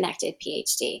disconnected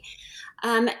PhD.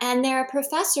 And there are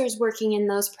professors working in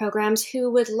those programs who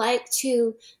would like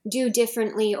to do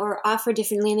differently or offer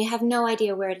differently, and they have no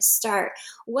idea where to start.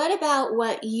 What about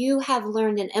what you have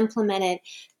learned and implemented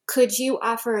could you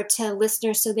offer to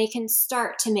listeners so they can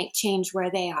start to make change where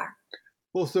they are?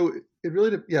 Well, so it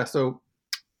really, yeah. So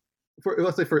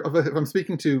let's say if I'm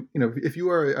speaking to, if you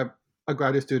are a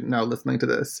graduate student now listening to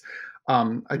this,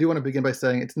 I do want to begin by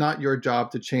saying it's not your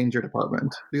job to change your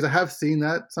department, because I have seen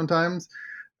that sometimes.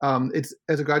 It's,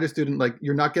 as a graduate student, like,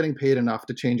 you're not getting paid enough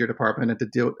to change your department and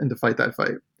to fight that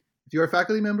fight. If you're a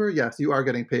faculty member, yes, you are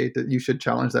getting paid. That you should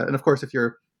challenge that. And of course, if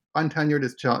you're untenured,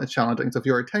 it's challenging. So if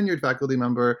you're a tenured faculty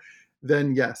member,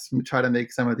 then yes, try to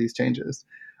make some of these changes.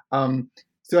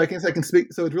 So I can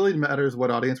speak. So it really matters what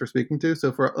audience we're speaking to.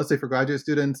 So let's say for graduate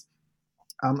students,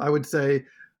 I would say,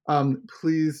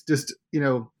 please just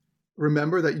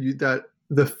remember that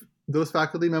those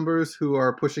faculty members who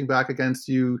are pushing back against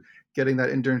you getting that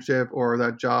internship or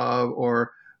that job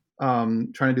or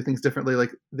trying to do things differently,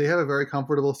 like, they have a very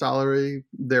comfortable salary.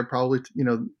 They're probably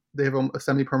they have a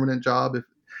semi-permanent job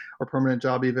or permanent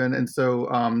job even, and so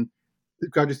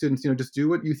graduate students, just do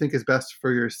what you think is best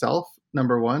for yourself.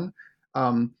 Number one.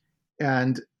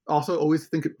 And also always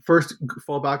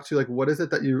fall back to, like, what was it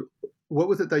that you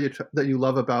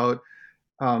love about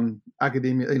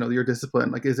academia, your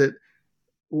discipline? Like,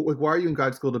 why are you in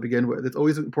grad school to begin with? It's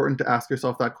always important to ask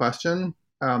yourself that question.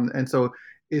 And so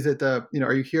is it are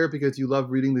you here because you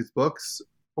love reading these books,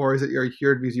 or are you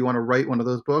here because you want to write one of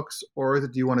those books, or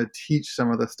do you want to teach some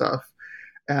of the stuff?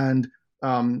 And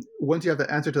once you have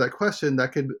the answer to that question,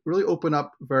 that could really open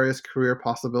up various career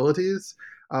possibilities.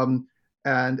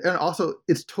 And also,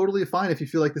 it's totally fine if you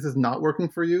feel like this is not working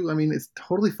for you. I mean, it's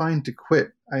totally fine to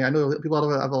quit. I know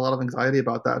people have a lot of anxiety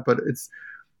about that, but it's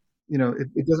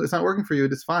it's not working for you.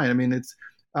 It's fine. I mean, it's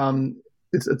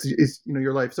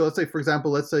your life. So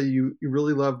let's say you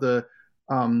really love the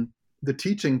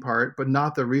teaching part, but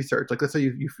not the research. Like, let's say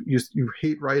you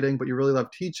hate writing, but you really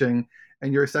love teaching,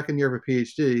 and you're a second year of a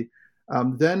PhD.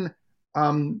 Then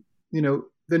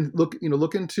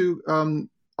look into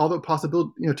all the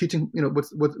possible, teaching,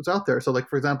 what's out there. So, like,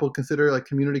 for example, consider, like,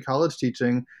 community college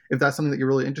teaching, if that's something that you're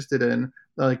really interested in,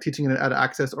 like teaching at an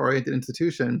access-oriented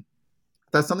institution.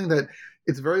 That's something that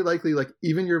it's very likely, like,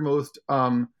 even your most,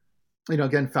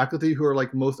 again, faculty who are,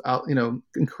 like, most out,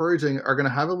 encouraging, are going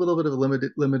to have a little bit of a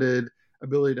limited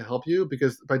ability to help you,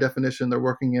 because by definition, they're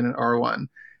working in an R1.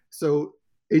 So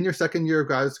in your second year of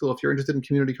graduate school, if you're interested in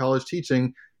community college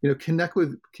teaching, connect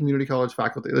with community college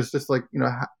faculty. There's just, like,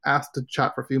 ask to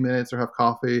chat for a few minutes or have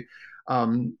coffee,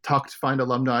 find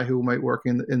alumni who might work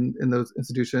in those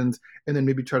institutions, and then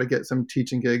maybe try to get some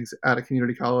teaching gigs at a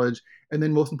community college. And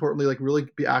then most importantly, like, really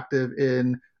be active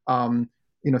in,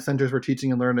 centers for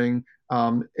teaching and learning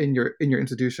in your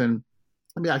institution,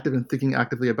 and be active in thinking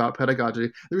actively about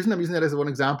pedagogy. The reason I'm using that as one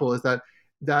example is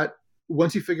that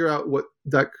once you figure out what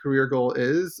that career goal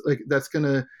is, like, that's going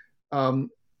to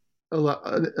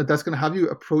have you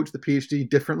approach the PhD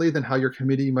differently than how your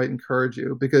committee might encourage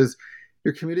you, because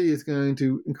your committee is going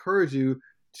to encourage you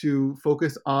to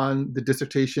focus on the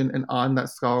dissertation and on that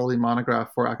scholarly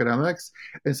monograph for academics.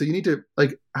 And so you need to,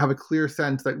 like, have a clear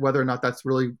sense that whether or not that's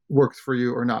really works for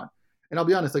you or not. And I'll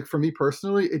be honest, like, for me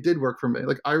personally, it did work for me.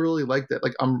 Like, I really liked it.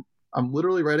 Like, I'm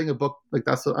literally writing a book. Like,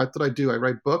 that's what I do. I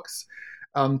write books.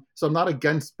 So I'm not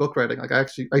against book writing.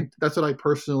 Like, that's what I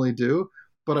personally do.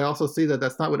 But I also see that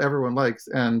that's not what everyone likes.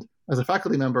 And as a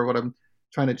faculty member, what I'm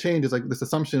trying to change is, like, this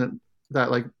assumption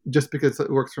that, like, just because it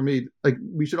works for me, like,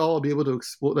 we should all be able to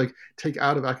explore, like, take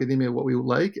out of academia what we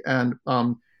like, and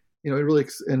really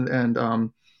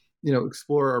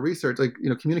explore our research, like,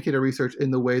 communicate our research in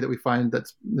the way that we find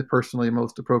that's personally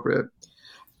most appropriate.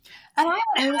 And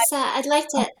Alyssa, I'd like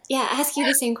to ask you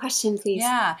the same question, please.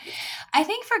 Yeah, I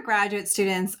think for graduate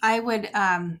students, I would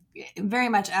very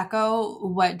much echo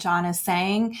what John is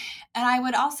saying. And I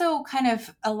would also kind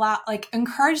of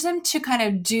encourage them to kind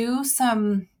of do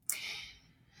some,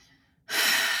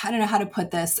 I don't know how to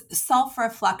put this,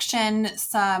 self-reflection,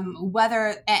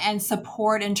 and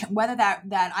support, and whether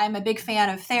that I'm a big fan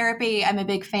of therapy. I'm a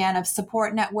big fan of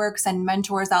support networks and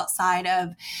mentors outside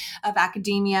of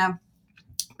academia.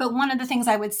 But one of the things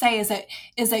I would say is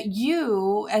that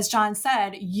you, as John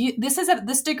said,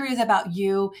 this degree is about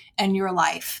you and your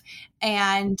life.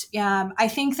 And I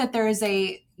think that there is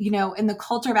in the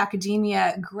culture of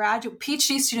academia,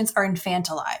 PhD students are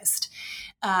infantilized.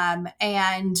 And,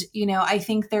 I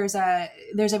think there's a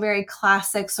very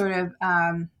classic sort of,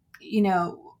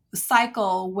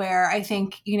 cycle where I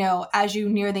think, as you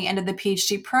near the end of the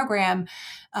PhD program,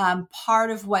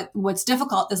 part of what's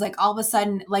difficult is like all of a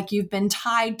sudden, like you've been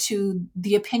tied to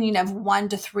the opinion of 1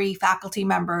 to 3 faculty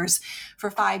members for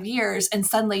 5 years, and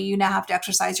suddenly you now have to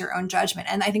exercise your own judgment.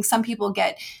 And I think some people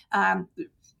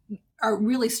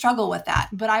really struggle with that.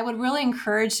 But I would really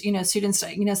encourage, students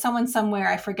to, someone somewhere,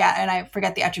 I forget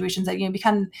the attributions that,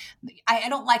 become, I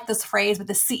don't like this phrase, but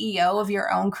the CEO of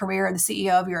your own career, or the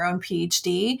CEO of your own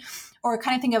PhD, or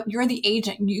kind of think of, you're the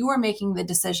agent, you are making the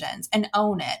decisions, and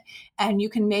own it. And you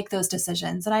can make those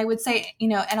decisions. And I would say,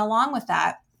 and along with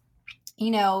that,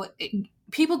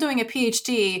 people doing a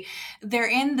PhD, they're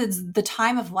in the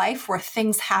time of life where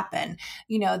things happen.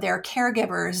 They're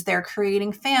caregivers, they're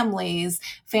creating families,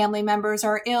 family members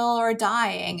are ill or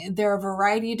dying. There are a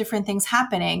variety of different things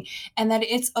happening, and that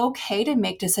it's okay to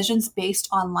make decisions based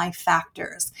on life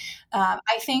factors.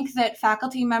 I think that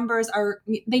faculty members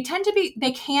they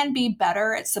can be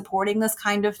better at supporting this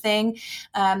kind of thing,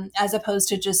 as opposed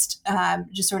to just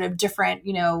sort of different,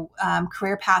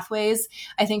 career pathways.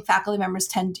 I think faculty members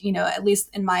tend, at least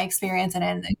in my experience and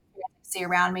in see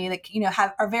around me,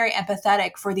 that are very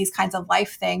empathetic for these kinds of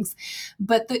life things.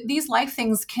 But these life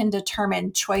things can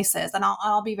determine choices, and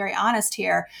I'll be very honest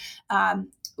here.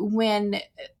 When,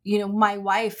 my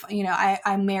wife,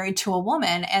 I'm married to a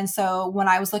woman. And so when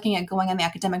I was looking at going on the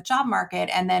academic job market,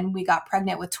 and then we got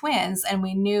pregnant with twins, and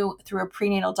we knew through a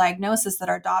prenatal diagnosis that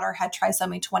our daughter had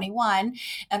trisomy 21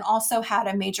 and also had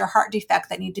a major heart defect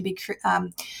that needed to be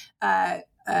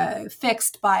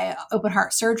fixed by open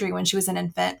heart surgery when she was an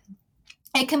infant,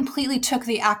 it completely took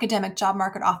the academic job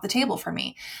market off the table for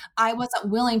me. I wasn't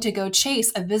willing to go chase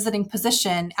a visiting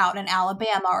position out in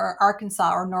Alabama or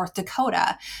Arkansas or North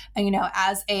Dakota,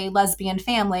 as a lesbian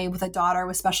family with a daughter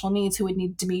with special needs who would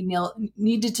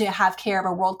needed to have care of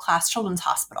a world-class children's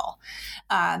hospital.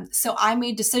 So I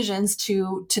made decisions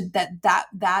to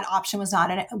that option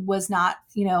was not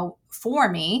for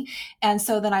me. And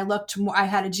so then I looked more, I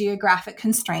had a geographic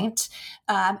constraint.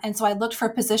 And so I looked for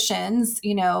positions,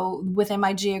 within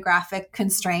my geographic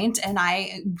constraint, and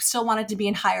I still wanted to be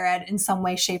in higher ed in some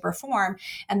way, shape, or form.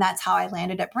 And that's how I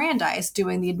landed at Brandeis,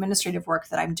 doing the administrative work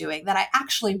that I'm doing, that I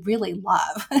actually really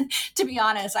love. To be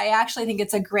honest, I actually think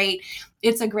it's a great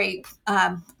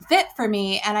fit for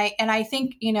me. And I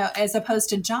think, as opposed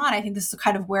to John, I think this is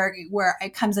kind of where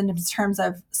it comes in terms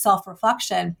of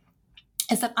self-reflection,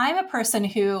 is that I'm a person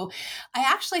who, I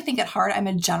actually think at heart, I'm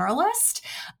a generalist.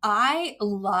 I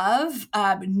love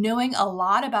knowing a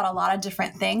lot about a lot of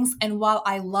different things. And while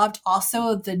I loved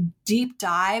also the deep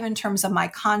dive in terms of my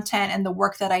content and the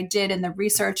work that I did and the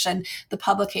research and the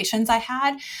publications I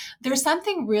had, there's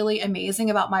something really amazing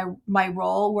about my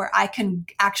role where I can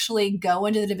actually go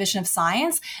into the division of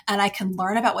science and I can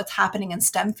learn about what's happening in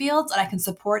STEM fields, and I can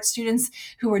support students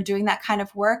who are doing that kind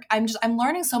of work. I'm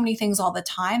learning so many things all the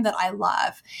time that I love.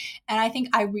 And I think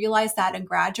I realized that in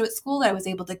graduate school that I was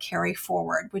able to carry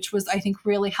forward, which was, I think,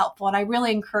 really helpful. And I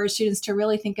really encourage students to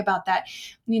really think about that,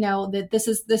 that this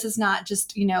is not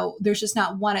just, there's just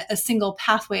not a single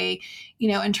pathway,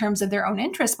 in terms of their own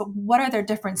interests, but what are their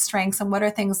different strengths and what are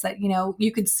things that,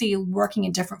 you could see working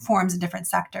in different forms in different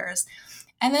sectors.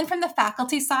 And then from the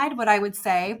faculty side, what I would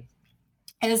say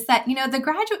is that, the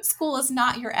graduate school is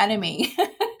not your enemy.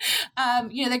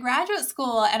 The graduate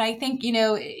school, and I think,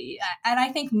 and I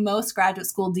think most graduate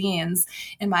school deans,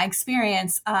 in my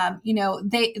experience,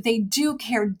 they do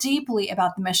care deeply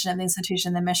about the mission of the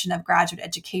institution, the mission of graduate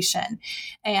education.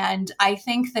 And I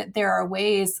think that there are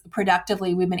ways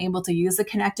productively we've been able to use a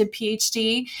connected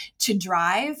PhD to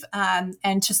drive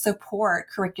and to support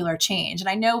curricular change. And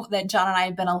I know that John and I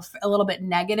have been a little bit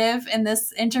negative in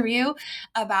this interview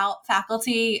about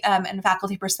faculty and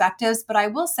faculty perspectives, but I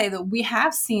will say that we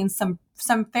have seen some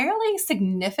fairly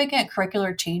significant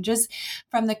curricular changes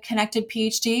from the connected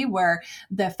PhD, where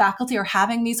the faculty are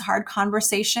having these hard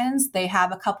conversations. They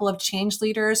have a couple of change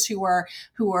leaders who are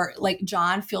like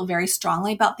John, feel very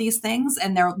strongly about these things,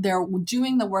 and they're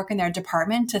doing the work in their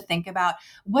department to think about,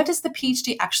 what does the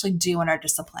PhD actually do in our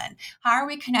discipline? How are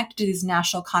we connected to these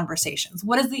national conversations?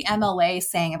 What is the MLA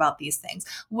saying about these things?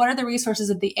 What are the resources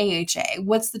of the AHA?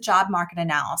 What's the job market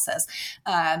analysis?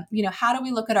 How do we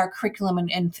look at our curriculum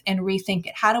and rethink rethink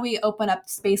it? How do we open up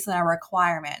space in our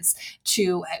requirements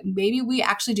to maybe we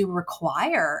actually do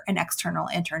require an external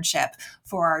internship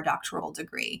for our doctoral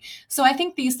degree? So I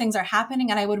think these things are happening,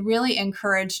 and I would really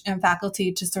encourage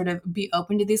faculty to sort of be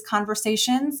open to these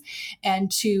conversations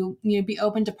and to be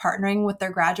open to partnering with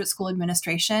their graduate school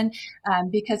administration,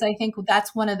 because I think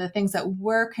that's one of the things that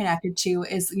we're connected to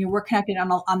is we're connected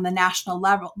on the national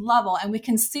level, and we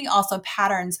can see also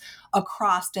patterns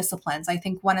across disciplines. I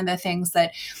think one of the things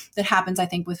that happens, I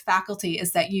think, with faculty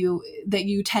is that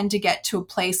you tend to get to a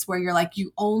place where you're like,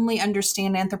 you only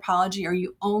understand anthropology or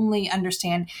you only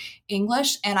understand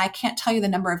English. And I can't tell you the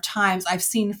number of times I've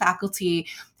seen faculty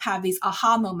have these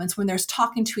aha moments when they're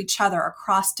talking to each other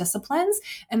across disciplines,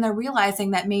 and they're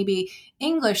realizing that maybe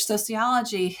English,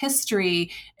 sociology,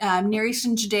 history, Near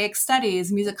Eastern Judaic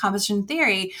studies, music composition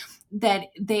theory, that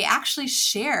they actually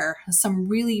share some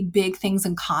really big things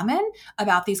in common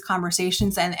about these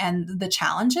conversations and the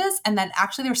challenges, and that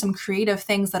actually there's some creative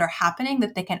things that are happening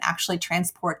that they can actually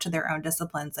transport to their own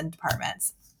disciplines and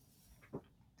departments.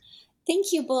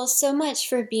 Thank you both so much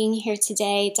for being here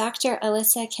today, Dr.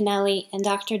 Alyssa Kennelly and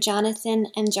Dr. Jonathan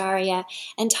Anjaria,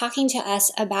 and talking to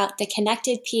us about the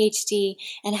connected PhD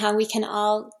and how we can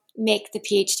all make the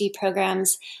PhD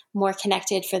programs more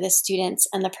connected for the students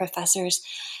and the professors.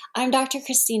 I'm Dr.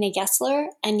 Christina Gessler,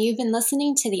 and you've been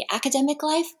listening to The Academic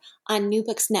Life on New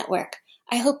Books Network.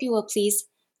 I hope you will please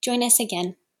join us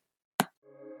again.